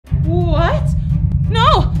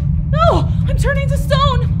turning to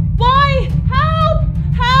stone! Why? Help!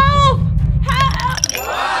 Help! Help!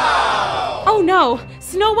 Wow! Oh no!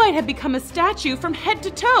 Snow White had become a statue from head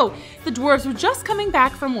to toe. The dwarves were just coming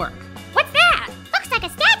back from work. What's that? Looks like a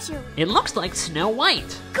statue. It looks like Snow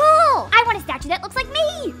White. Cool! I want a statue that looks like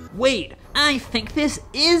me. Wait, I think this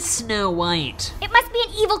is Snow White. It must be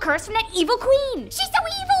an evil curse from that evil queen. She's so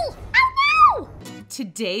evil. Oh no!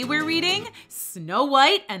 Today we're reading Snow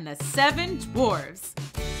White and the Seven Dwarfs.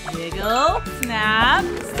 Wiggle, snap,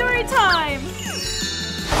 story time!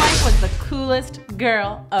 White was the coolest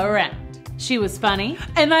girl around. She was funny,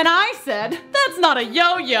 and then I said, that's not a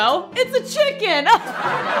yo-yo, it's a chicken!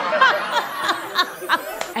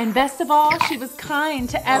 And best of all, she was kind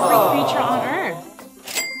to every creature on earth.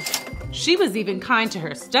 She was even kind to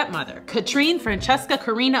her stepmother, Katrine Francesca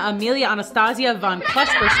Karina Amelia Anastasia von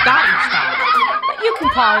Klesper-Stottenstadt. But you can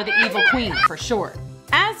call her the evil queen for short.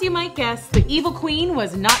 As you might guess, the evil queen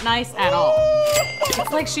was not nice at all.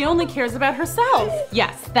 It's like she only cares about herself.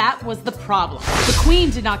 Yes, that was the problem. The queen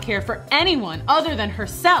did not care for anyone other than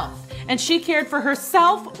herself, and she cared for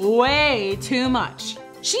herself way too much.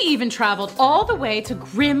 She even traveled all the way to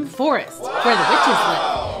Grim Forest, where the witches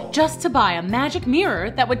live, just to buy a magic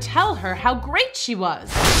mirror that would tell her how great she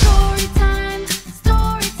was. Story time, Miss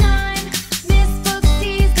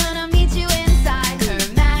Booksy's gonna meet you inside her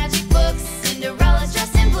magic books. Cinderella's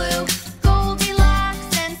dressed in blue,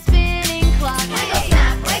 Goldilocks and spinning clock.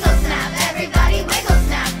 Wiggle snap, everybody wiggle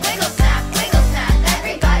snap, everybody wiggle snap.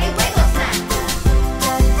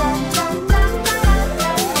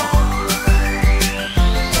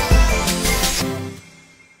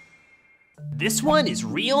 This one is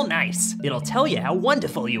real nice. It'll tell you how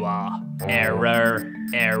wonderful you are. Error,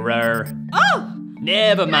 error. Oh!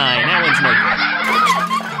 Never mind, that one's no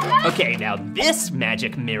good. Okay, now this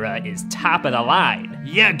magic mirror is top of the line.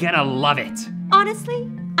 You're gonna love it. Honestly,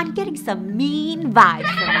 I'm getting some mean vibes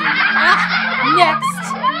from you.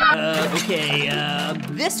 Next.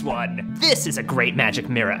 This one. This is a great magic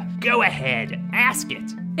mirror. Go ahead, ask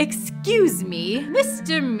it. Excuse me,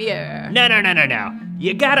 Mr. Mirror. No.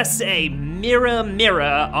 You gotta say mirror,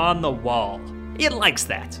 mirror on the wall. It likes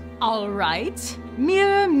that. All right.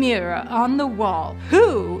 Mirror, mirror on the wall,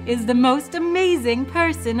 who is the most amazing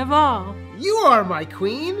person of all? You are my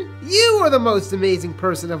queen. You are the most amazing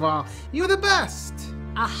person of all. You're the best.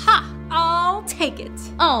 Aha! I'll take it.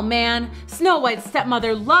 Oh man, Snow White's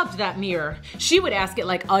stepmother loved that mirror. She would ask it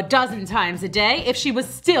like a dozen times a day if she was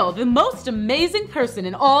still the most amazing person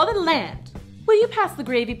in all the land. Will you pass the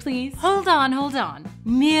gravy, please? Hold on.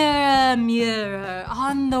 Mirror, mirror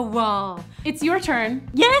on the wall. It's your turn.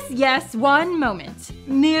 Yes, one moment.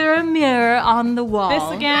 Mirror, mirror on the wall.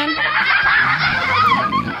 This again.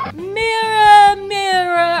 Mirror,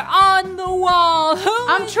 mirror on the wall.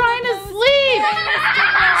 I'm trying to sleep.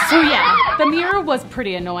 So yeah, the mirror was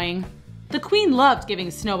pretty annoying. The queen loved giving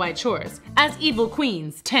Snow White chores, as evil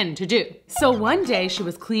queens tend to do. So one day she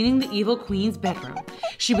was cleaning the evil queen's bedroom.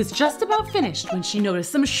 She was just about finished when she noticed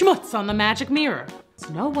some schmutz on the magic mirror.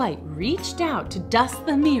 Snow White reached out to dust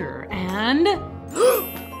the mirror and...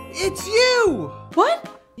 It's you!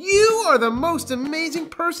 What? You are the most amazing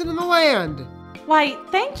person in the land. Why,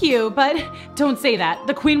 thank you, but don't say that.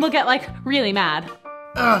 The queen will get like really mad.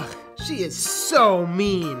 Ugh, she is so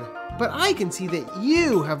mean. But I can see that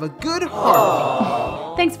you have a good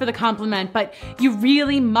heart. Thanks for the compliment, but you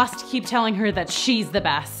really must keep telling her that she's the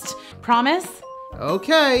best. Promise?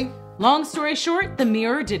 Okay. Long story short, the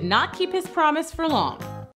mirror did not keep his promise for long.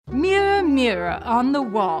 Mirror, mirror on the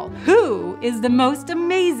wall, who is the most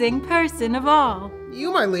amazing person of all?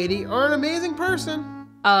 You, my lady, are an amazing person.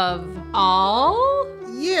 Of all?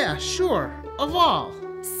 Yeah, sure. Of all.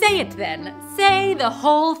 Say it then. Say the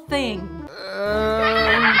whole thing.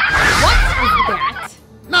 What was that?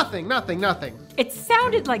 Nothing. It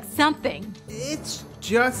sounded like something. It's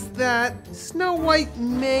just that Snow White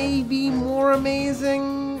may be more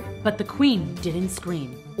amazing. But the queen didn't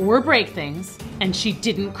scream or break things, and she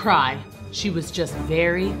didn't cry. She was just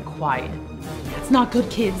very quiet. That's not good,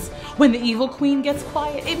 kids. When the evil queen gets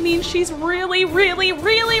quiet, it means she's really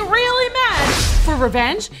mad. For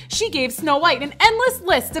revenge, she gave Snow White an endless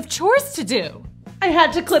list of chores to do. I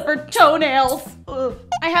had to clip her toenails. Ugh.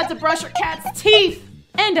 I had to brush her cat's teeth.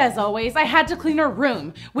 And as always, I had to clean her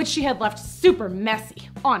room, which she had left super messy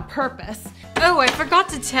on purpose. Oh, I forgot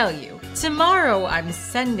to tell you. Tomorrow I'm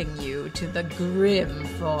sending you to the Grim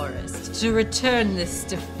Forest to return this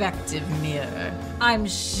defective mirror. I'm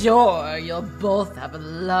sure you'll both have a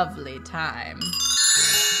lovely time.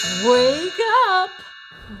 Wake up!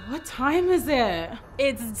 What time is it?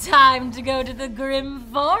 It's time to go to the Grim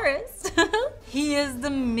Forest. Here's the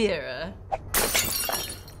mirror.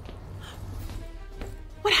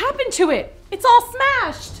 What happened to it? It's all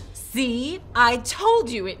smashed. See? I told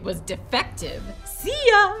you it was defective. See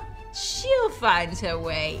ya! She'll find her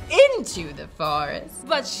way into the forest,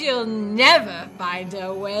 but she'll never find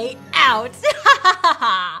her way out.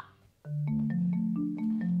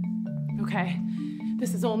 Okay,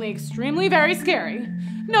 this is only extremely very scary.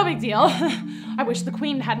 No big deal. I wish the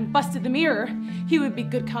queen hadn't busted the mirror. He would be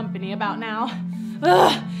good company about now.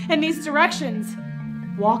 Ugh, and these directions.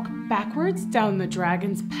 Walk backwards down the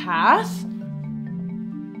dragon's path.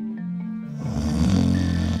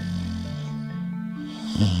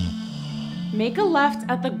 Make a left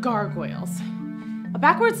at the gargoyles. A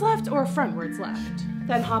backwards left or a frontwards left.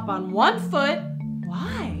 Then hop on one foot.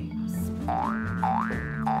 Why?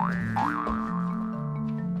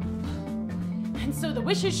 And so the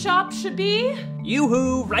wish's shop should be?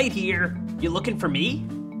 Yoo-hoo, right here. You looking for me?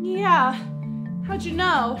 Yeah. How'd you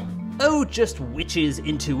know? Oh, just witch's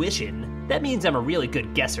intuition. That means I'm a really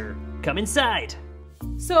good guesser. Come inside.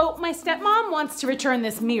 So my stepmom wants to return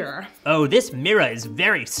this mirror. Oh, this mirror is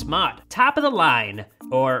very smart. Top of the line.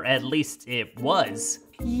 Or at least it was.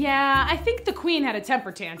 Yeah, I think the queen had a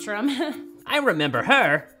temper tantrum. I remember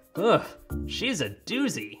her. Ugh, she's a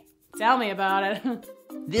doozy. Tell me about it.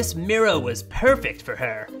 This mirror was perfect for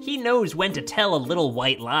her. He knows when to tell a little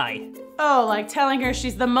white lie. Oh, like telling her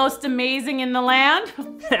she's the most amazing in the land?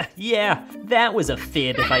 Yeah, that was a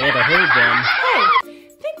fib if I ever heard one. Hey,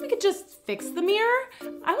 think we could just fix the mirror?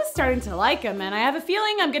 I was starting to like him, and I have a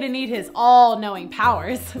feeling I'm gonna need his all-knowing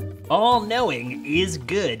powers. All-knowing is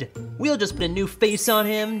good. We'll just put a new face on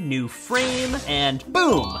him, new frame, and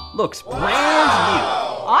boom! Looks brand new.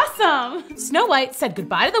 Awesome! Snow White said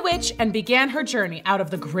goodbye to the witch and began her journey out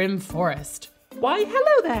of the grim forest. Why,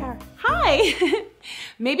 hello there. Hi!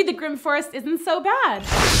 Maybe the grim forest isn't so bad.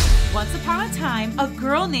 Once upon a time, a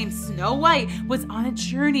girl named Snow White was on a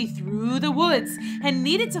journey through the woods and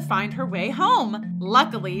needed to find her way home.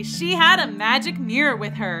 Luckily, she had a magic mirror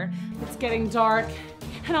with her. It's getting dark,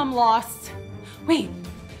 and I'm lost. Wait,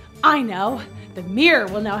 I know. The mirror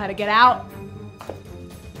will know how to get out.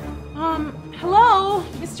 Hello,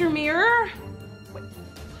 Mr. Mirror?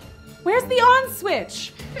 Where's the on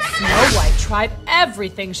switch? Snow White tried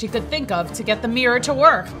everything she could think of to get the mirror to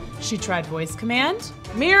work. She tried voice command,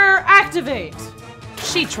 mirror activate.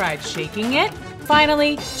 She tried shaking it.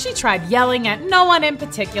 Finally, she tried yelling at no one in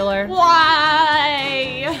particular.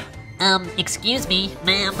 Why? Excuse me,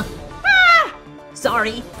 ma'am. Ah!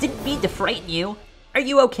 Sorry, didn't mean to frighten you. Are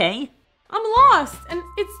you okay? I'm lost, and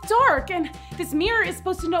it's dark, and this mirror is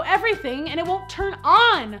supposed to know everything, and it won't turn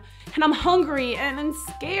on. And I'm hungry, and I'm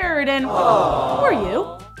scared, and who are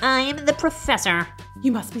you? I'm the professor.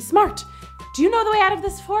 You must be smart. Do you know the way out of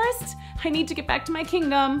this forest? I need to get back to my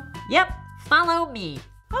kingdom. Yep, follow me.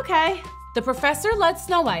 Okay. The professor led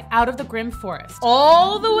Snow White out of the grim forest,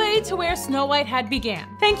 all the way to where Snow White had began.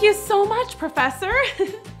 Thank you so much, Professor.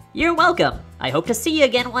 You're welcome. I hope to see you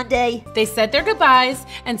again one day. They said their goodbyes,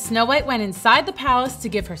 and Snow White went inside the palace to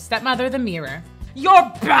give her stepmother the mirror.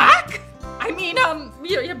 You're back? I mean,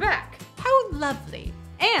 you're back. How lovely.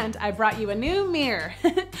 And I brought you a new mirror.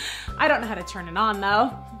 I don't know how to turn it on,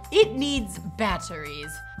 though. It needs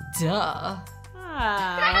batteries. Duh.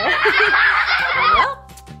 Oh. Well,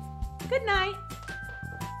 good night.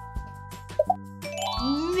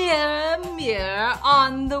 Mirror, mirror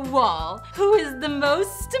on the wall, who is the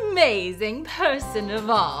most amazing person of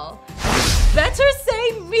all? Better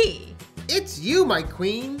say me. It's you, my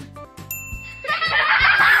queen.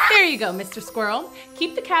 There you go, Mr. Squirrel.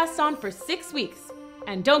 Keep the cast on for 6 weeks.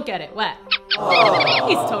 And don't get it wet.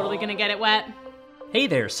 He's totally gonna get it wet. Hey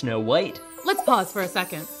there, Snow White. Let's pause for a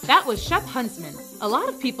second. That was Shep Huntsman. A lot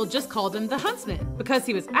of people just called him the Huntsman because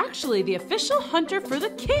he was actually the official hunter for the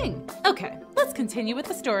king. Okay, let's continue with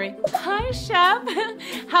the story. Hi, Shep.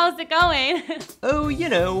 How's it going? Oh, you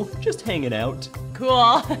know, just hanging out.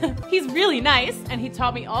 Cool. He's really nice, and he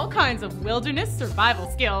taught me all kinds of wilderness survival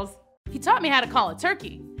skills. He taught me how to call a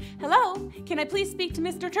turkey. Hello, can I please speak to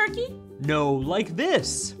Mr. Turkey? No, like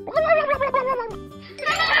this. And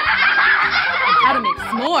how to make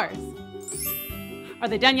s'mores. Are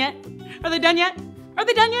they done yet? Are they done yet? Are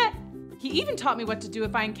they done yet? He even taught me what to do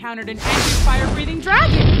if I encountered an angry fire-breathing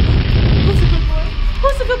dragon. Who's a good boy?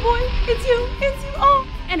 Who's a good boy? It's you. It's you. Oh.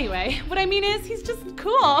 Anyway, what I mean is he's just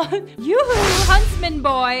cool. Yoo-hoo, Huntsman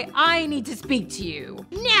boy, I need to speak to you.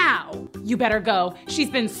 Now! You better go. She's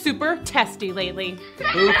been super testy lately.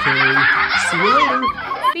 Okay, see you later.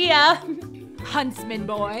 See ya. Huntsman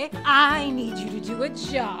boy, I need you to do a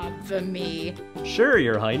job for me. Sure,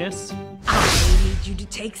 Your Highness. I need you to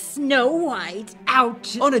take Snow White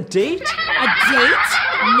out. On a date? A date?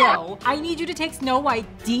 No, I need you to take Snow White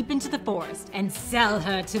deep into the forest and sell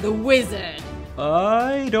her to the wizard.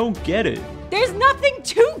 I don't get it. There's nothing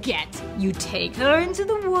to get. You take her into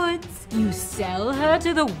the woods, you sell her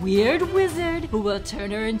to the weird wizard who will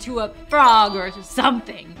turn her into a frog or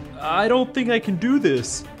something. I don't think I can do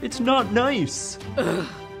this. It's not nice. Ugh.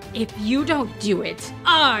 If you don't do it,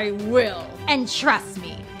 I will. And trust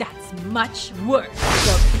me, that's much worse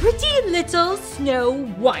for pretty little Snow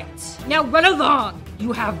White. Now run along.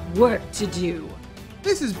 You have work to do.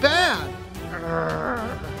 This is bad.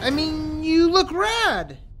 I mean, you look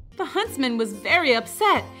rad. The huntsman was very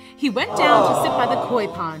upset. He went down to sit by the koi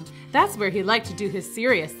pond. That's where he liked to do his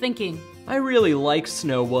serious thinking. I really like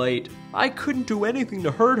Snow White. I couldn't do anything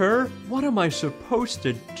to hurt her. What am I supposed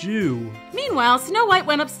to do? Meanwhile, Snow White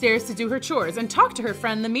went upstairs to do her chores and talk to her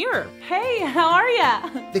friend the mirror. Hey, how are ya?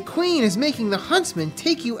 The queen is making the huntsman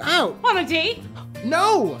take you out. On a date?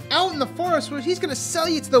 No, out in the forest where he's gonna sell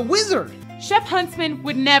you to the wizard. Chef Huntsman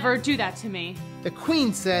would never do that to me. The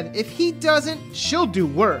queen said if he doesn't, she'll do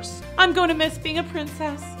worse. I'm going to miss being a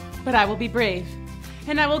princess, but I will be brave.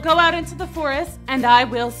 And I will go out into the forest and I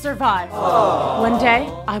will survive. Aww. One day,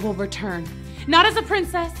 I will return. Not as a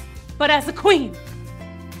princess, but as a queen.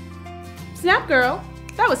 Snap, girl.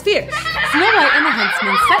 That was fierce. Snow White and the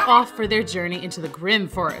huntsman set off for their journey into the grim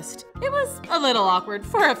forest. It was a little awkward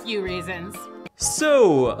for a few reasons.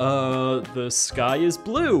 So, the sky is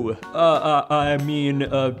blue.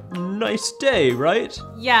 Nice day, right?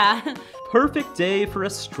 Yeah. Perfect day for a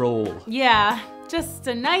stroll. Yeah, just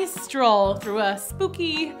a nice stroll through a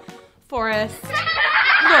spooky forest. Look,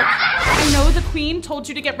 I know the queen told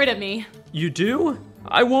you to get rid of me. You do?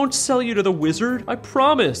 I won't sell you to the wizard, I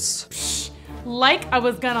promise. Psh, like I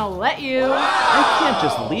was gonna let you. I can't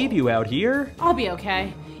just leave you out here. I'll be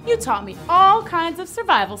okay. You taught me all kinds of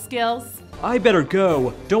survival skills. I better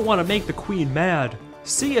go. Don't want to make the queen mad.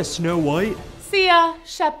 See ya, Snow White. See ya,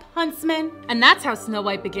 Shep Huntsman. And that's how Snow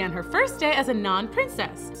White began her first day as a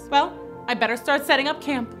non-princess. Well, I better start setting up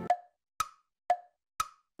camp.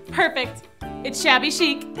 Perfect. It's shabby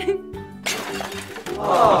chic.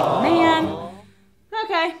 Oh, man.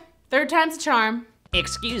 Okay, third time's a charm.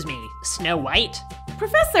 Excuse me, Snow White?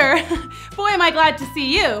 Professor, boy am I glad to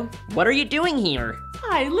see you. What are you doing here?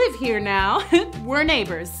 I live here now. We're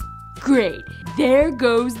neighbors. Great, there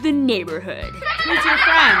goes the neighborhood. Who's your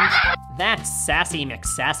friend? That's Sassy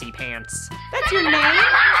McSassy Pants. That's your name?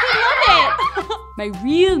 I love it. My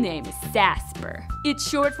real name is Sasper. It's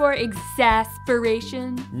short for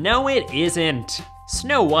exasperation. No, it isn't.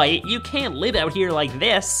 Snow White, you can't live out here like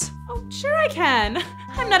this. Oh, sure I can.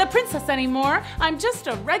 I'm not a princess anymore. I'm just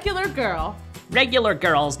a regular girl. Regular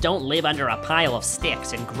girls don't live under a pile of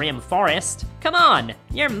sticks in Grim Forest. Come on,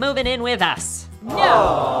 you're moving in with us. No.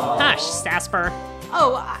 Hush, Sasper.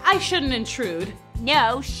 Oh, I shouldn't intrude.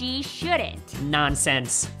 No, she shouldn't.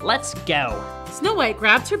 Nonsense. Let's go. Snow White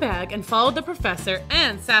grabbed her bag and followed the professor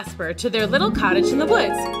and Sasper to their little cottage in the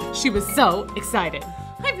woods. She was so excited.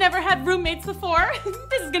 I've never had roommates before.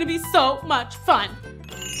 This is gonna be so much fun.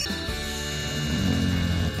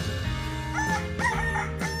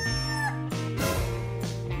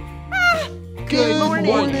 Good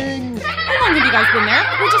morning. How long have you guys been there?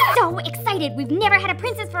 We're just so excited. We've never had a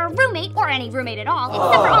princess for a roommate, or any roommate at all.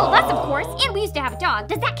 Except for all of us, of course. And we used to have a dog.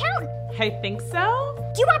 Does that count? I think so.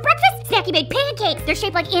 Do you want breakfast? Snacky made pancakes. They're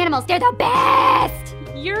shaped like animals. They're the best.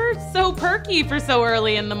 You're so perky for so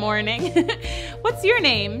early in the morning. What's your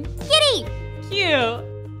name? Kitty.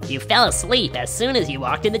 Cute. You fell asleep as soon as you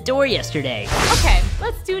walked in the door yesterday. Okay,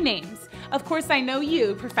 let's do names. Of course I know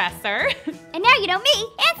you, Professor. And now you know me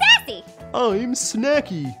and Sassy. I'm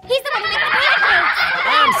Snacky. He's the one who makes the pancakes.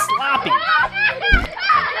 I'm sloppy.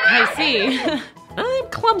 I see. I'm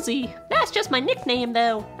clumsy. That's just my nickname,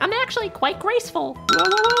 though. I'm actually quite graceful.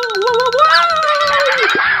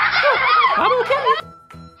 I'm okay.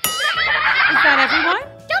 Is that everyone?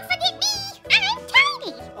 Don't forget me. I'm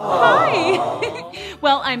tiny. Hi!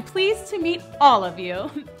 Well, I'm pleased to meet all of you.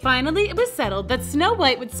 Finally, it was settled that Snow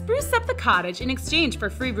White would spruce up the cottage in exchange for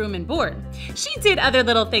free room and board. She did other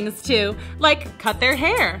little things too, like cut their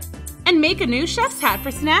hair and make a new chef's hat for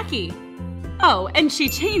Snacky. Oh, and she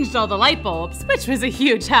changed all the light bulbs, which was a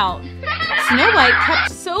huge help. Snow White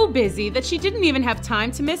kept so busy that she didn't even have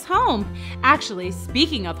time to miss home. Actually,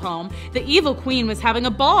 speaking of home, the evil queen was having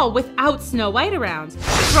a ball without Snow White around.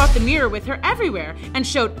 She brought the mirror with her everywhere and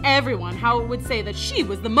showed everyone how it would say that she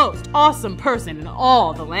was the most awesome person in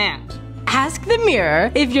all the land. Ask the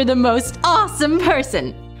mirror if you're the most awesome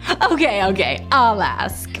person. Okay, I'll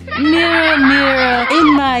ask. Mirror, mirror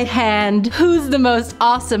in my hand, who's the most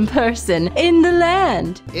awesome person in the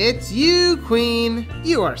land? It's you, Queen.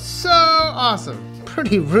 You are so awesome.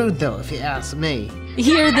 Pretty rude, though, if you ask me.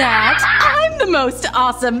 Hear that? I'm the most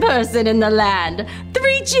awesome person in the land.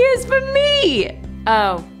 3 cheers for me!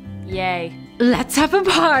 Oh, yay. Let's have a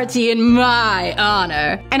party in my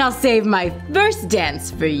honor, and I'll save my first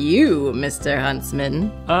dance for you, Mr.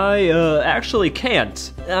 Huntsman. I, actually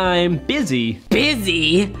can't. I'm busy.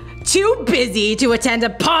 Busy? Too busy to attend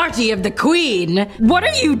a party of the Queen. What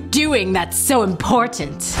are you doing that's so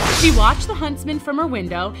important? She watched the huntsman from her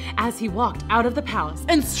window as he walked out of the palace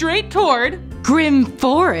and straight toward Grim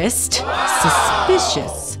Forest.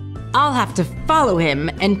 Suspicious. I'll have to follow him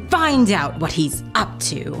and find out what he's up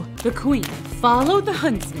to. The Queen followed the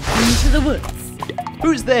huntsman into the woods.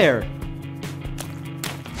 Who's there?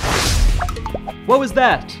 What was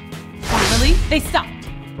that? Finally, they stopped.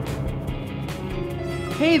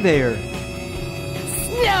 Hey there.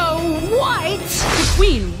 Snow White! The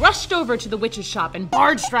Queen rushed over to the witch's shop and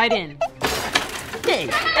barged right in. Hey,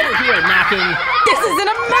 ever hear a knocking? This is an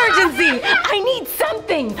emergency! I need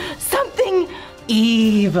something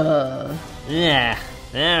evil. Yeah,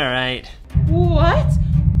 alright. What?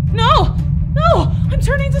 No! I'm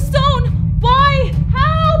turning to stone! Why?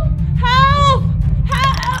 Help!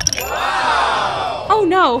 Oh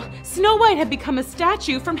no! Snow White had become a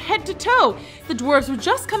statue from head to toe. The dwarves were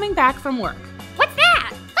just coming back from work. What's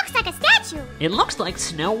that? Looks like a statue. It looks like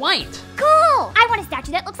Snow White. Cool. I want a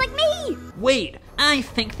statue that looks like me. Wait, I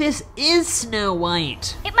think this is Snow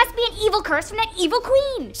White. It must be an evil curse from that evil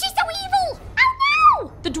queen. She's so evil. Oh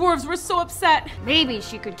no! The dwarves were so upset. Maybe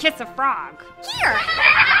she could kiss a frog. Here.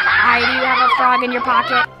 Why do you have a frog in your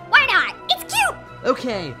pocket? Why not? It's cute.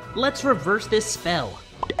 Okay, let's reverse this spell.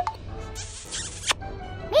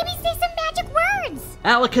 Maybe say some magic words.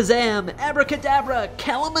 Alakazam, abracadabra,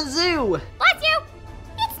 kalamazoo. Bless you.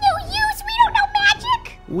 It's no use. We don't know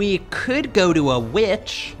magic. We could go to a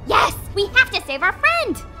witch. Yes, we have to save our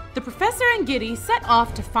friend. The professor and Giddy set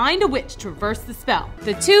off to find a witch to reverse the spell.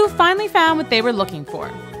 The two finally found what they were looking for.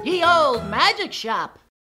 Ye old magic shop.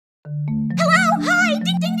 Hello, hi, ding,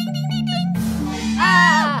 ding, ding, ding, ding, ding.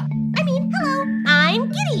 Hello, I'm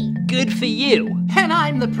Giddy. Good for you. And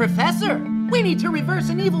I'm the professor. We need to reverse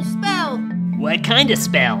an evil spell. What kind of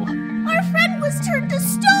spell? Our friend was turned to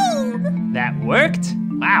stone. That worked?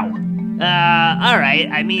 Wow. Alright,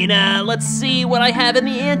 let's see what I have in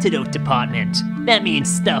the antidote department. That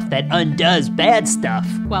means stuff that undoes bad stuff.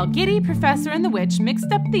 While Giddy, Professor, and the witch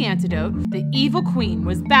mixed up the antidote, the evil queen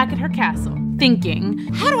was back at her castle, thinking,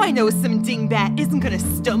 how do I know some dingbat isn't gonna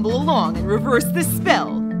stumble along and reverse this spell?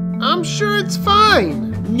 I'm sure it's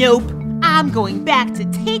fine. Nope, I'm going back to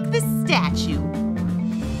take the statue.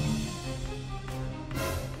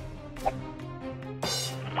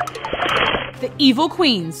 The evil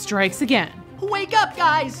queen strikes again. Wake up,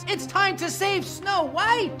 guys. It's time to save Snow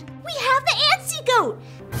White. We have the antidote.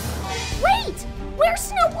 Wait, where's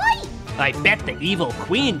Snow White? I bet the evil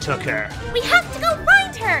queen took her. We have to go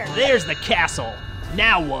find her. There's the castle.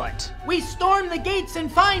 Now what? We storm the gates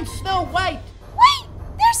and find Snow White. Wait,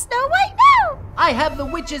 there's Snow White now. I have the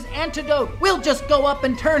witch's antidote. We'll just go up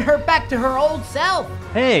and turn her back to her old self.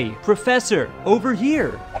 Hey, Professor, over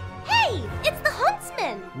here. Hey, it's the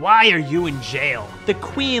huntsman. Why are you in jail? The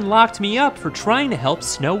Queen locked me up for trying to help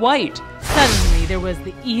Snow White. Suddenly, there was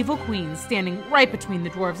the evil queen standing right between the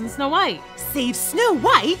dwarves and Snow White. Save Snow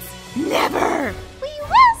White? Never! We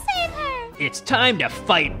will save her. It's time to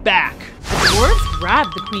fight back. The dwarves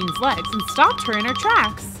grabbed the queen's legs and stopped her in her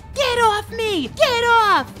tracks. Get off me! Get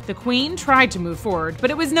off! The queen tried to move forward, but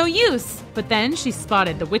it was no use. But then she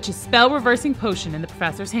spotted the witch's spell-reversing potion in the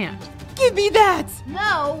professor's hand. Give me that!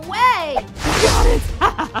 No way! Got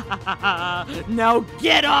it! Now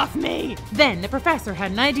get off me! Then the professor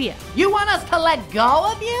had an idea. You want us to let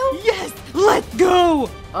go of you? Yes, let go!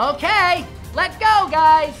 Okay, let go,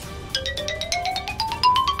 guys.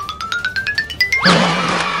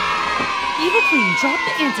 Evil queen dropped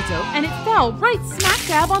the antidote and it fell right smack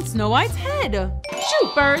dab on Snow White's head.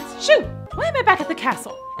 Shoot, birds, shoot! Why am I back at the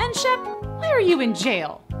castle? And Shep, why are you in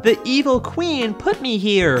jail? The evil queen put me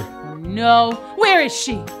here. No, where is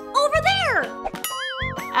she? Over there!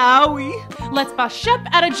 Owie! Let's bust Shep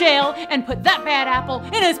out of jail and put that bad apple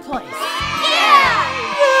in his place. Yeah!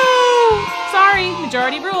 No! Sorry,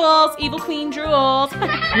 majority rules. Evil queen drools.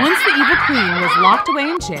 Once the evil queen was locked away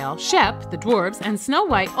in jail, Shep, the dwarves, and Snow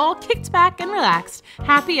White all kicked back and relaxed,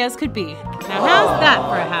 happy as could be. Now how's that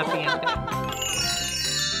for a happy ending?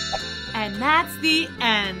 And that's the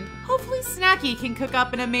end. Hopefully Snacky can cook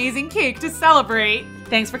up an amazing cake to celebrate.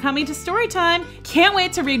 Thanks for coming to Storytime. Can't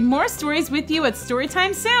wait to read more stories with you at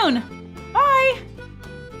Storytime soon. Bye!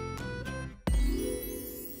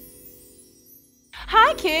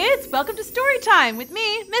 Hi kids, welcome to Storytime with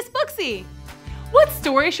me, Miss Booksy. What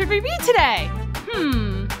story should we read today?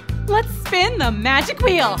 Let's spin the magic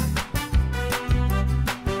wheel.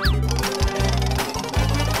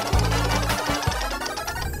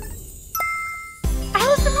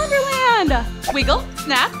 Alice in Wonderland! Wiggle,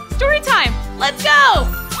 snap, story time. Let's go!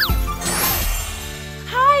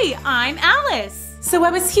 Hi, I'm Alice. So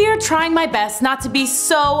I was here trying my best not to be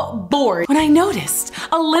so bored when I noticed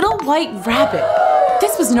a little white rabbit.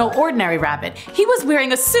 This was no ordinary rabbit. He was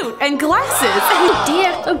wearing a suit and glasses.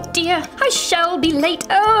 Oh dear, I shall be late.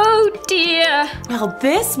 Oh dear. Well,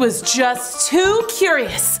 this was just too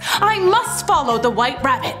curious. I must follow the white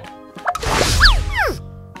rabbit.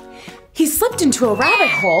 He slipped into a rabbit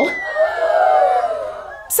hole.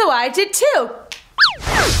 So I did too.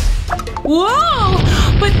 Whoa!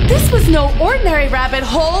 But this was no ordinary rabbit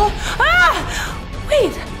hole. Ah!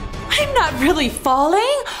 Wait, I'm not really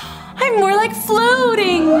falling. I'm more like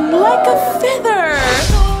floating, like a feather.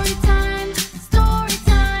 Storytime,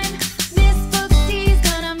 storytime. Miss Booksy's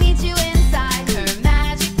gonna meet you inside her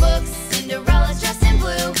magic books. Cinderella's dressed in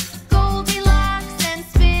blue, Goldilocks and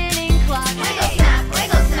spinning clock.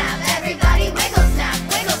 Wiggle snap, everybody wiggle snap, everybody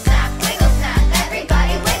wiggle snap.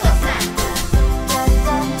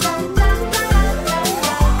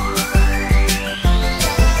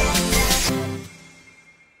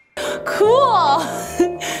 Cool.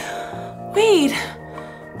 Wait,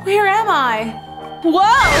 where am I?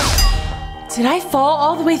 Whoa! Did I fall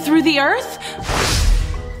all the way through the earth?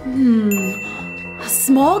 A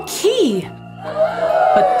small key.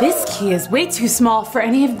 But this key is way too small for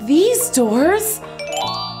any of these doors.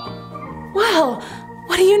 Well,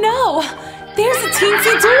 what do you know? There's a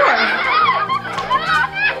teensy door.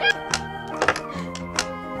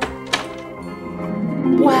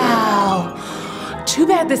 Wow. Too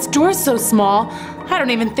bad this door's so small. I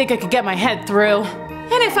don't even think I could get my head through.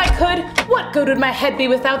 And if I could, what good would my head be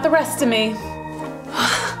without the rest of me?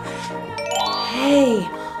 Hey,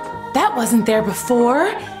 that wasn't there before.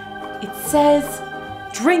 It says,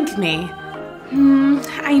 drink me.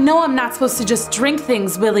 I know I'm not supposed to just drink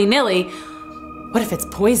things willy-nilly. What if it's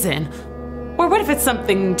poison? Or what if it's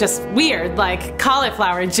something just weird, like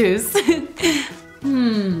cauliflower juice?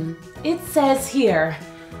 It says here,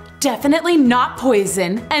 definitely not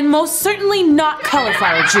poison, and most certainly not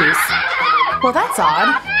cauliflower juice. Well, that's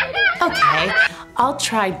odd. Okay, I'll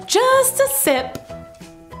try just a sip.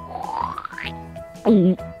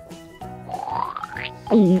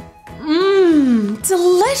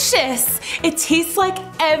 Delicious! It tastes like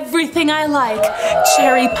everything I like.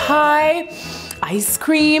 Cherry pie, ice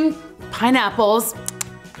cream, pineapples,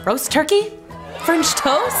 roast turkey, French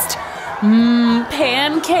toast,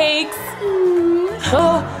 pancakes.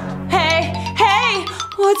 Oh, hey,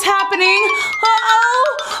 what's happening?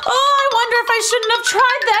 I wonder if I shouldn't have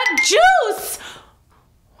tried that juice.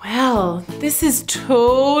 Well, this is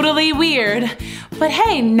totally weird. But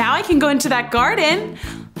hey, now I can go into that garden.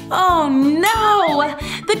 Oh no!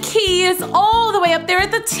 The key is all the way up there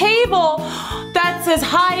at the table. That's as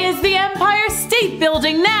high as the Empire State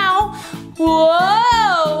Building now.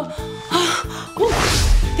 Whoa!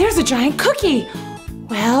 There's a giant cookie.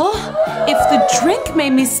 Well, if the drink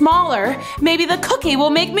made me smaller, maybe the cookie will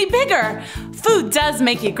make me bigger. Food does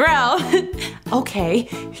make you grow. Okay,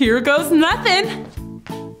 here goes nothing.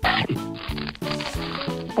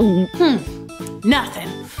 Nothing.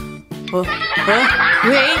 Wait,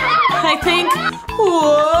 I think.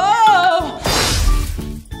 Whoa!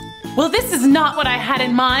 Well, this is not what I had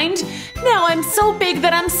in mind. Now I'm so big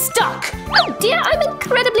that I'm stuck. Oh dear, I'm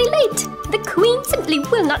incredibly late. The Queen simply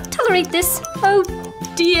will not tolerate this. Oh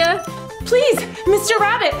dear. Please, Mr.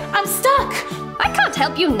 Rabbit, I'm stuck. I can't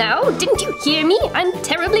help you now. Didn't you hear me? I'm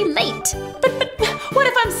terribly late. But what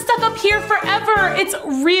if I'm stuck up here forever? It's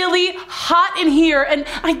really hot in here and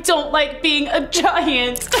I don't like being a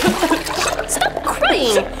giant. Stop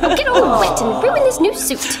crying. I'll get all wet and ruin this new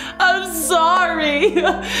suit. I'm sorry,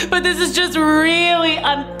 but this is just really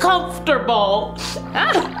uncomfortable.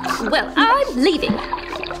 Well, I'm leaving.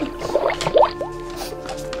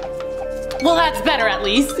 Well, that's better at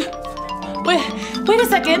least. Wait a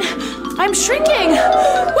second. I'm shrinking.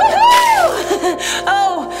 Woohoo!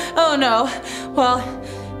 Oh no. Well,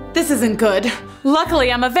 this isn't good.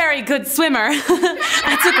 Luckily, I'm a very good swimmer.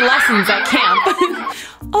 I took lessons at camp.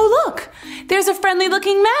 Oh, look. There's a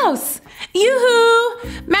friendly-looking mouse. Yoo-hoo!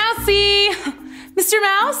 Mousy! Mr.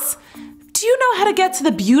 Mouse? do you know how to get to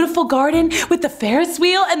the beautiful garden with the Ferris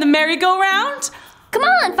wheel and the merry-go-round? Come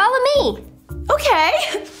on, follow me.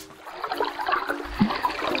 Okay.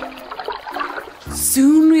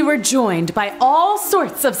 Soon we were joined by all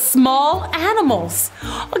sorts of small animals.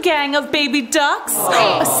 A gang of baby ducks,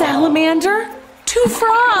 a salamander, 2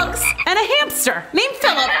 frogs, and a hamster named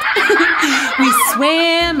Philip. We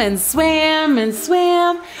swam and swam and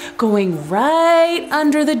swam, going right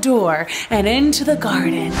under the door and into the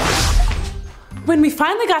garden. When we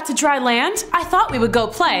finally got to dry land, I thought we would go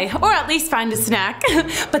play, or at least find a snack.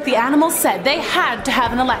 But the animals said they had to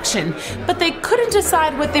have an election, but they couldn't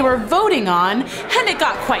decide what they were voting on, and it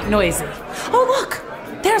got quite noisy. Oh look,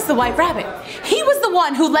 there's the white rabbit. He was the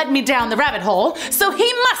one who led me down the rabbit hole, so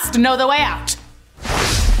he must know the way out.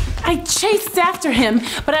 I chased after him,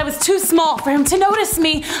 but I was too small for him to notice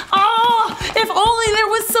me. Oh, if only there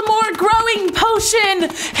was some more growing potion!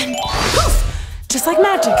 And poof! Just like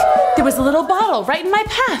magic, there was a little bottle right in my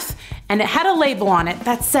path, and it had a label on it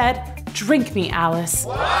that said, "Drink me, Alice."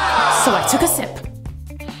 Wow. So I took a sip.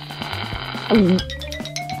 And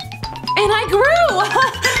I grew!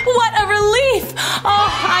 What a relief!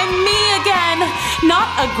 Oh, I'm me again. Not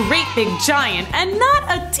a great big giant, and not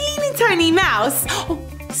a teeny tiny mouse. Oh,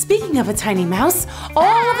 speaking of a tiny mouse,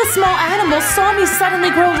 all of the small animals saw me suddenly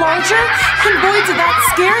grow larger, and boy did that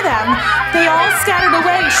scare them. They all scattered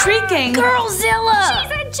away, shrieking, Girlzilla!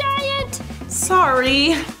 She's a giant!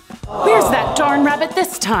 Sorry. Where's that darn rabbit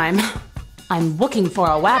this time? I'm looking for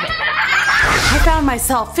a wabbit. I found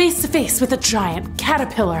myself face to face with a giant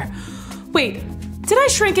caterpillar. Wait, did I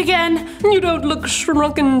shrink again? You don't look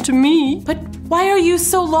shrunken to me. But why are you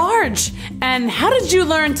so large? And how did you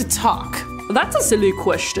learn to talk? That's a silly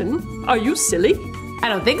question. Are you silly? I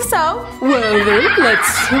don't think so. Well then,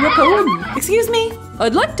 let's hear a poem. Excuse me?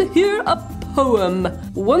 I'd like to hear a poem.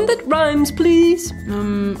 One that rhymes, please.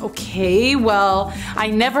 Okay, well, I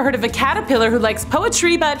never heard of a caterpillar who likes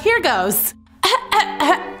poetry, but here goes.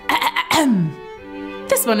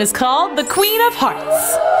 This one is called The Queen of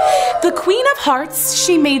Hearts. The Queen of Hearts,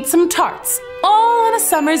 she made some tarts, all on a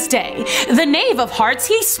summer's day. The Knave of Hearts,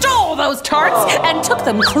 he stole those tarts and took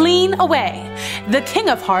them clean away. The King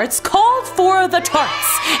of Hearts called for the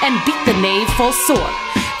tarts and beat the knave full sore.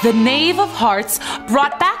 The Knave of Hearts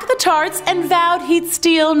brought back the tarts and vowed he'd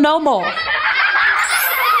steal no more.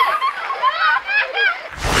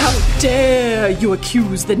 How dare you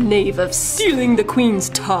accuse the knave of stealing the queen's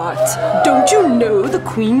tart? Don't you know the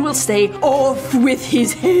queen will say, "Off with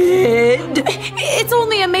his head"? It's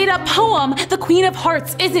only a made-up poem. The Queen of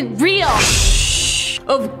Hearts isn't real. Shh!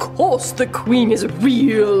 Of course the queen is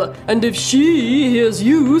real. And if she hears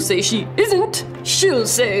you say she isn't, she'll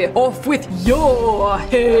say, "Off with your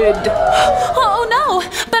head." Oh no,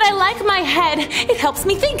 but I like my head. It helps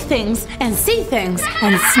me think things and see things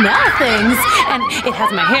and smell things. And it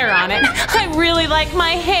has my hair on it. I really like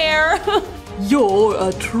my hair. You're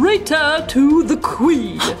a traitor to the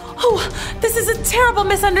queen. Oh, this is a terrible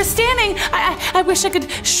misunderstanding. I wish I could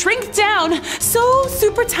shrink down so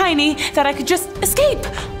super tiny that I could just escape.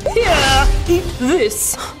 Here, eat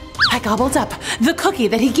this. I gobbled up the cookie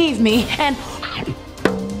that he gave me and...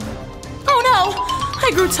 Oh no!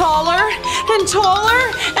 I grew taller and taller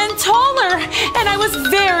and taller, and I was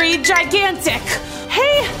very gigantic.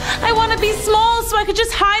 Hey, I want to be small so I could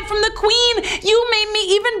just hide from the queen. You made me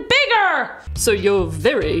even bigger. So you're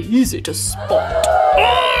very easy to spot.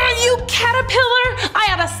 You caterpillar! I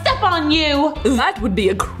ought to step on you. That would be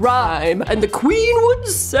a crime, and the queen would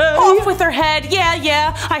say... Off with her head.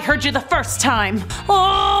 Yeah, I heard you the first time.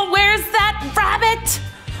 Oh, where's that rabbit?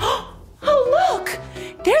 Oh, look.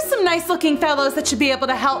 There's some nice looking fellows that should be able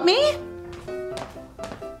to help me.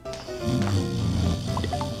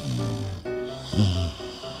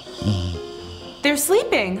 They're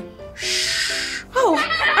sleeping. Shh. Oh,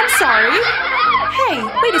 I'm sorry. Hey,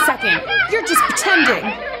 wait a second. You're just pretending.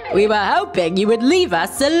 We were hoping you would leave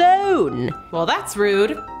us alone. Well, that's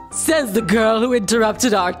rude. Says the girl who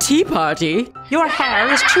interrupted our tea party. Your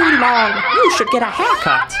hair is too long. You should get a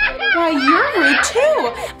haircut. Why, you're rude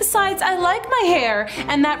too. Besides, I like my hair.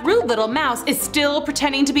 And that rude little mouse is still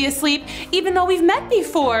pretending to be asleep, even though we've met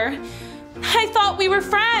before. I thought we were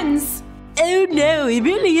friends. Oh no, he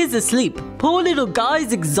really is asleep. Poor little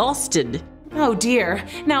guy's exhausted. Oh dear,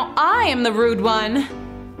 now I am the rude one.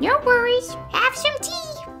 No worries, have some tea.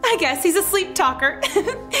 I guess he's a sleep talker.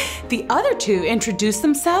 The other two introduced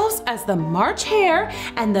themselves as the March Hare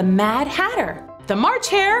and the Mad Hatter. The March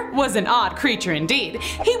Hare was an odd creature indeed.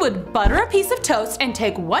 He would butter a piece of toast and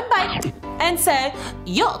take one bite and say,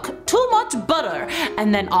 "Yuck, too much butter,"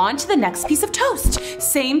 and then on to the next piece of toast.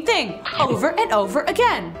 Same thing, over and over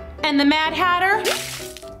again. And the Mad Hatter?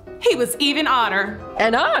 He was even odder.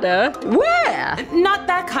 An otter? Where? Not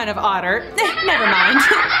that kind of otter. Never mind.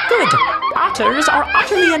 Good. Otters are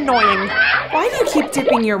utterly annoying. Why do you keep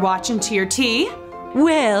dipping your watch into your tea?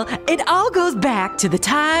 Well, it all goes back to the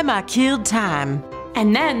time I killed time.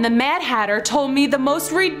 And then the Mad Hatter told me the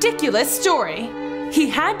most ridiculous story. He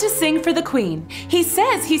had to sing for the Queen. He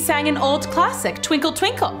says he sang an old classic, Twinkle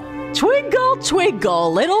Twinkle. Twinkle,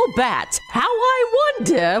 twinkle, little bat, how I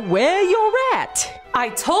wonder where you're at. I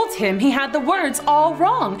told him he had the words all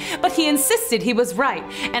wrong, but he insisted he was right,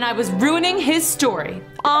 and I was ruining his story.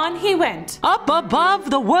 On he went. Up above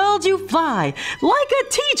the world you fly, like a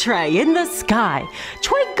tea tray in the sky.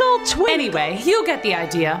 Twinkle, twinkle. Anyway, you get the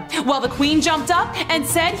idea. Well, the Queen jumped up and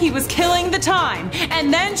said he was killing the time,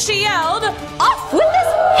 and then she yelled, "Off with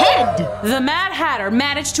his head!" The Mad Hatter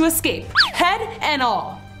managed to escape, head and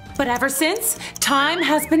all. But ever since, time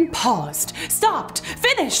has been paused, stopped,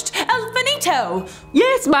 finished, el finito.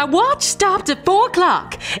 Yes, my watch stopped at 4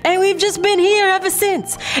 o'clock, and we've just been here ever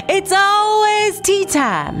since. It's always tea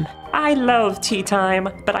time. I love tea time,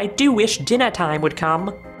 but I do wish dinner time would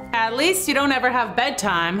come. At least you don't ever have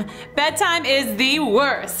bedtime. Bedtime is the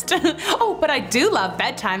worst. Oh, but I do love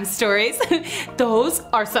bedtime stories. Those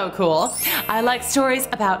are so cool. I like stories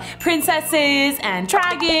about princesses and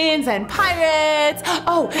dragons and pirates.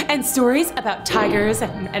 Oh, and stories about tigers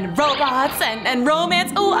and robots and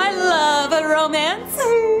romance. Oh, I love a romance.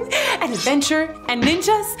 And adventure and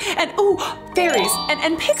ninjas and fairies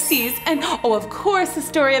and pixies. And oh, of course, a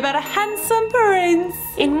story about a handsome prince.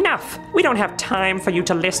 Enough! We don't have time for you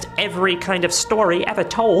to list every kind of story ever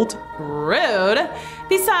told. Rude.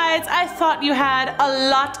 Besides, I thought you had a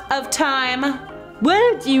lot of time.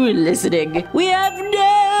 Weren't you listening? We have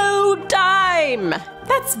no time.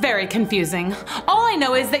 That's very confusing. All I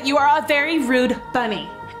know is that you are a very rude bunny.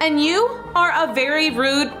 And you are a very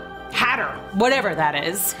rude hatter, whatever that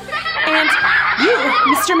is. And you,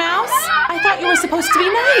 Mr. Mouse, I thought you were supposed to be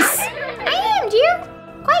nice. I am, dear.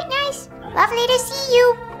 Quite nice. Lovely to see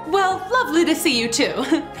you. Well, lovely to see you too.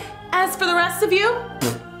 As for the rest of you,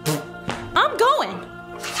 I'm going.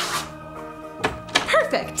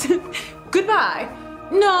 Perfect. Goodbye.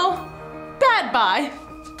 No, bad bye.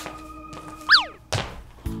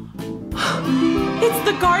 It's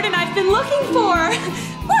the garden I've been looking for.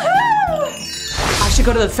 Woohoo! I should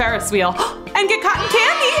go to the Ferris wheel and get cotton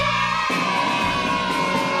candy.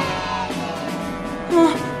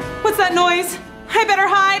 What's that noise? I better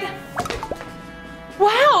hide.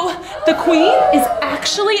 Wow, the Queen is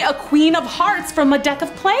actually a Queen of Hearts from a deck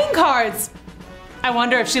of playing cards. I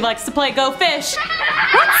wonder if she likes to play Go Fish.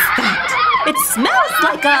 What's that? It smells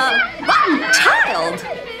like a rotten child.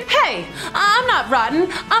 Hey, I'm not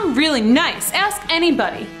rotten. I'm really nice. Ask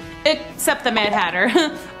anybody. Except the Mad Hatter.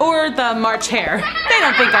 Or the March Hare. They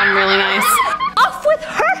don't think I'm really nice. Off with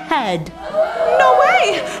her head. No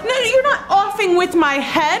way! No, you're not offing with my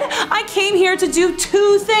head. I came here to do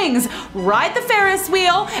 2 things. Ride the Ferris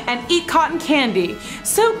wheel and eat cotton candy.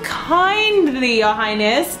 So kindly, Your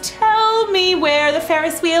Highness, tell me where the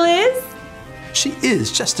Ferris wheel is? She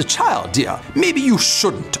is just a child, dear. Maybe you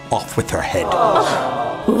shouldn't off with her head.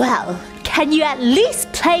 Oh, well, can you at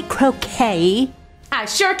least play croquet? I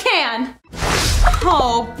sure can.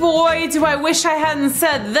 Oh boy, do I wish I hadn't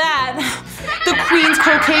said that. The Queen's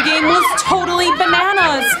croquet game was totally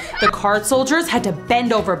bananas. The card soldiers had to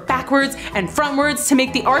bend over backwards and frontwards to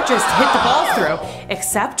make the archers to hit the balls through.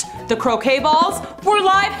 Except the croquet balls were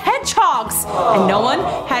live hedgehogs, and no one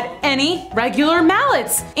had any regular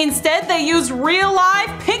mallets. Instead, they used real live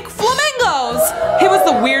pink flamingos. It was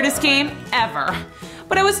the weirdest game ever.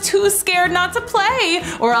 But I was too scared not to play,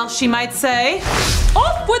 or else she might say,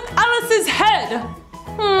 "Off with Alice's head!"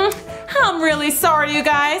 I'm really sorry, you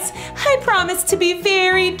guys. I promised to be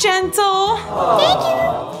very gentle. Thank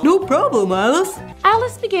you. No problem, Alice.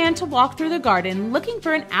 Alice began to walk through the garden looking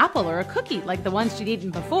for an apple or a cookie like the ones she'd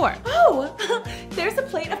eaten before. Oh, there's a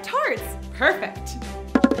plate of tarts. Perfect.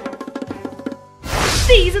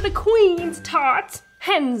 These are the Queen's tarts.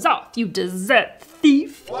 Hands off, you dessert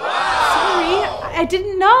thief. Sorry, I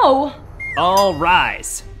didn't know. All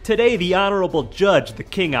rise. Today, the Honorable Judge, the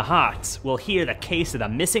King of Hearts, will hear the case of the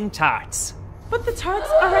missing tarts. But the tarts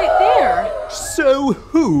are right there. So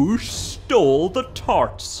who stole the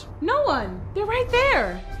tarts? No one. They're right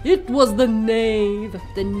there. It was the knave.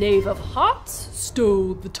 The knave of hearts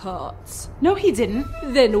stole the tarts. No, he didn't.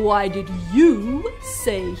 Then why did you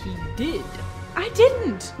say he did? I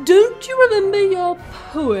didn't. Don't you remember your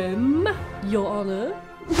poem, Your Honor?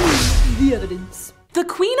 The evidence. The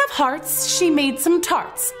Queen of Hearts, she made some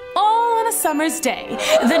tarts, all on a summer's day.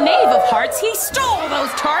 The Knave of Hearts, he stole those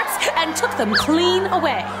tarts and took them clean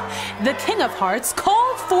away. The King of Hearts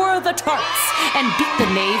called for the tarts and beat the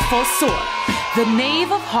knave full sore. The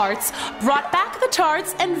knave of hearts brought back the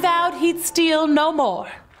tarts and vowed he'd steal no more.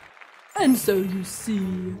 And so you see,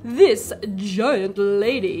 this giant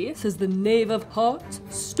lady says the knave of hearts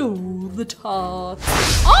stole the tarts.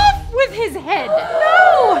 Off with his head!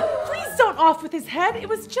 No! Please don't off with his head. It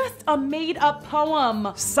was just a made-up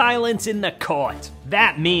poem. Silence in the court.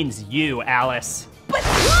 That means you, Alice. But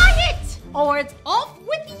quiet! Or it's off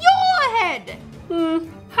with your head!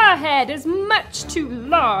 Her head is much too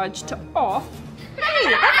large to off. Hey,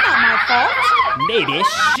 that's not my fault. Maybe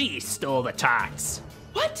she stole the tarts.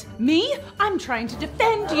 What? Me? I'm trying to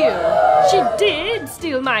defend you. She did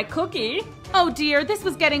steal my cookie. Oh dear, this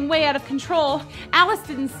was getting way out of control. Alice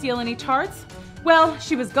didn't steal any tarts. Well,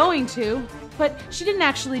 she was going to, but she didn't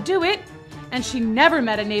actually do it. And she never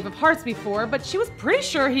met a knave of hearts before, but she was pretty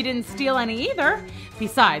sure he didn't steal any either.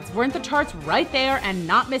 Besides, weren't the tarts right there and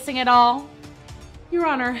not missing at all? Your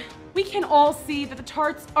Honor, we can all see that the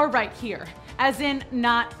tarts are right here, as in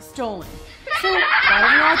not stolen. So why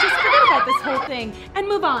don't we all just forget about this whole thing and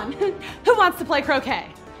move on? Who wants to play croquet?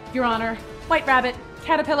 Your Honor, White Rabbit,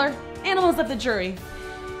 Caterpillar, animals of the jury.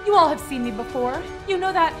 You all have seen me before. You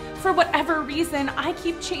know that for whatever reason, I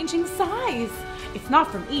keep changing size. It's not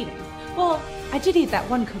from eating. Well, I did eat that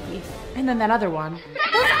one cookie, and then that other one.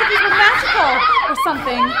 Those cookies were magical or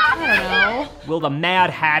something. I don't know. Will the Mad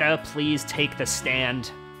Hatter please take the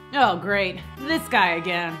stand? Oh, great. This guy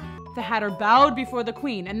again. The Hatter bowed before the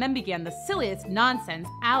Queen and then began the silliest nonsense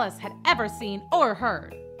Alice had ever seen or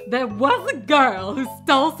heard. There was a girl who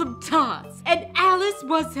stole some tarts, and Alice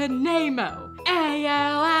was her name-o.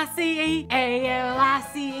 A-L-I-C-E,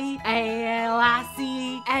 A-L-I-C-E,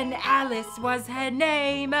 A-L-I-C-E, and Alice was her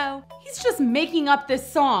name-o. He's just making up this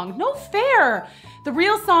song. No fair. The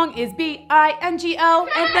real song is B-I-N-G-O.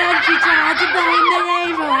 And then she tried to blame the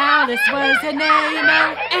name for Alice was her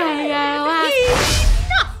name-o. A-L-I-C-E.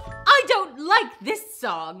 I don't like this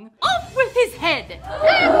song. Off with his head.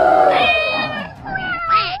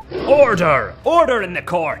 Order! Order in the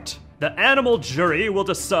court! The animal jury will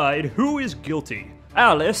decide who is guilty,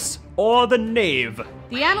 Alice or the knave.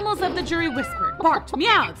 The animals of the jury whispered, barked,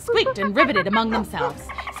 meowed, squeaked, and riveted among themselves.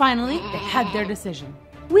 Finally, they had their decision.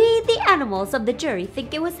 We, the animals of the jury,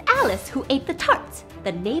 think it was Alice who ate the tarts.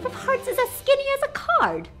 The knave of hearts is as skinny as a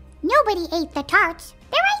card. Nobody ate the tarts.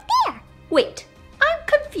 They're right there. Wait, I'm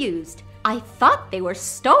confused. I thought they were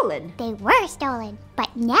stolen. They were stolen,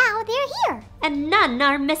 but now they're here. And none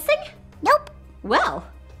are missing? Nope. Well,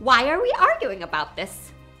 why are we arguing about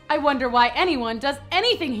this? I wonder why anyone does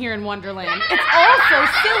anything here in Wonderland. It's all so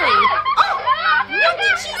silly. Oh, what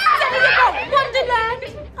did she say about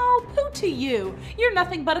Wonderland? Oh, pooh to you. You're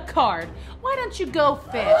nothing but a card. Why don't you go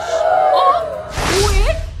fish? Off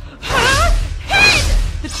with her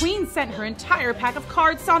head! The Queen sent her entire pack of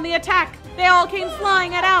cards on the attack. They all came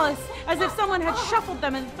flying at Alice, as if someone had shuffled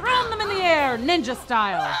them and thrown them in the air, ninja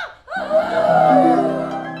style.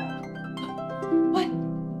 What?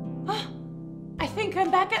 I think I'm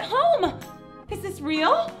back at home. Is this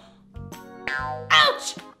real?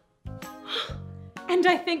 Ouch! And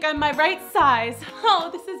I think I'm my right size. Oh,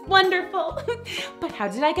 this is wonderful. But how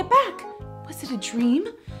did I get back? Was it a dream?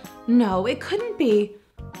 No, it couldn't be.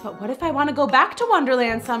 But what if I want to go back to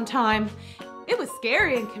Wonderland sometime? It was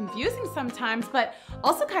scary and confusing sometimes, but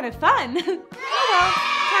also kind of fun. Oh well,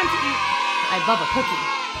 time to eat. I'd love a cookie.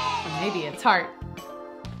 Or maybe a tart.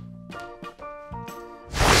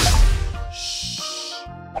 Shh.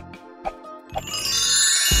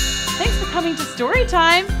 Thanks for coming to story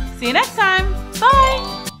time. See you next time.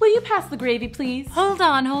 Bye. Will you pass the gravy, please? Hold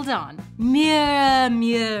on. Mirror,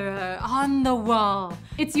 mirror on the wall.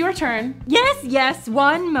 It's your turn. Yes,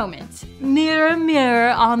 one moment. Mirror, mirror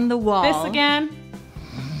on the wall. This again.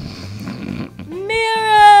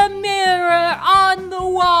 Mirror, mirror on the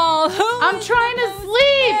wall. I'm trying to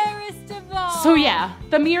sleep. So yeah,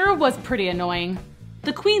 the mirror was pretty annoying.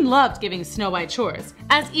 The Queen loved giving Snow White chores,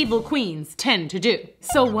 as evil queens tend to do.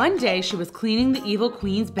 So one day she was cleaning the evil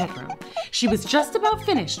queen's bedroom. She was just about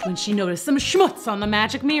finished when she noticed some schmutz on the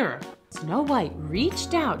magic mirror. Snow White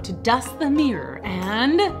reached out to dust the mirror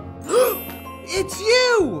and... It's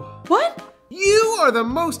you! What? You are the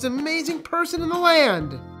most amazing person in the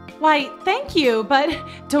land. Why, thank you, but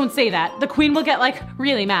don't say that. The Queen will get, like,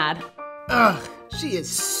 really mad. Ugh, she is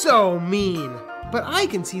so mean. But I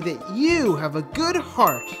can see that you have a good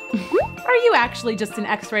heart. Are you actually just an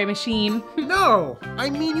X-ray machine? No, I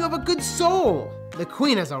mean you have a good soul. The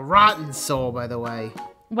Queen has a rotten soul, by the way.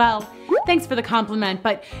 Well, thanks for the compliment,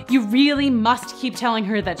 but you really must keep telling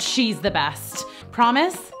her that she's the best.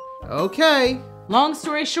 Promise? Okay. Long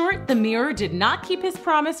story short, the mirror did not keep his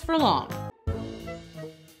promise for long.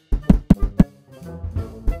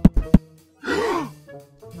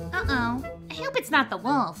 Uh-oh. I hope it's not the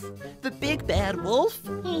wolf. The big bad wolf?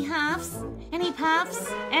 He huffs, and he puffs,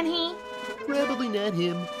 and he... Probably not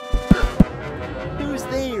him. Who's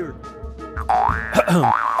there?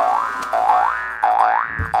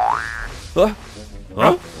 Huh?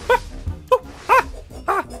 Huh?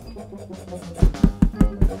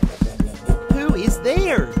 Who is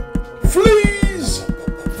there? Fleas!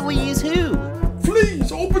 Fleas who?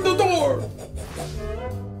 Fleas, open the door!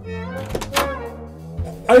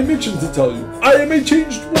 I mentioned to tell you, I am a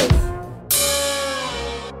changed wolf.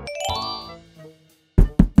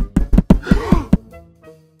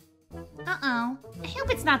 Uh-oh. I hope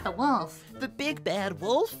it's not the wolf. The big bad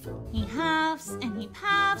wolf? He huffs, and he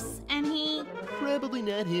puffs, and he... Probably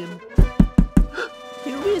not him.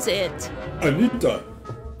 Who is it? Anita.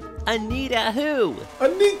 Anita who?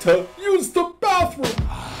 Anita, use the bathroom!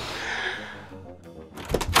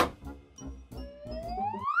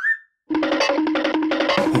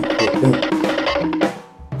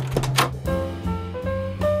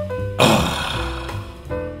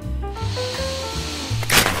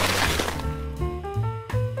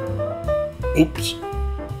 Oops.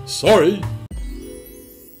 Sorry.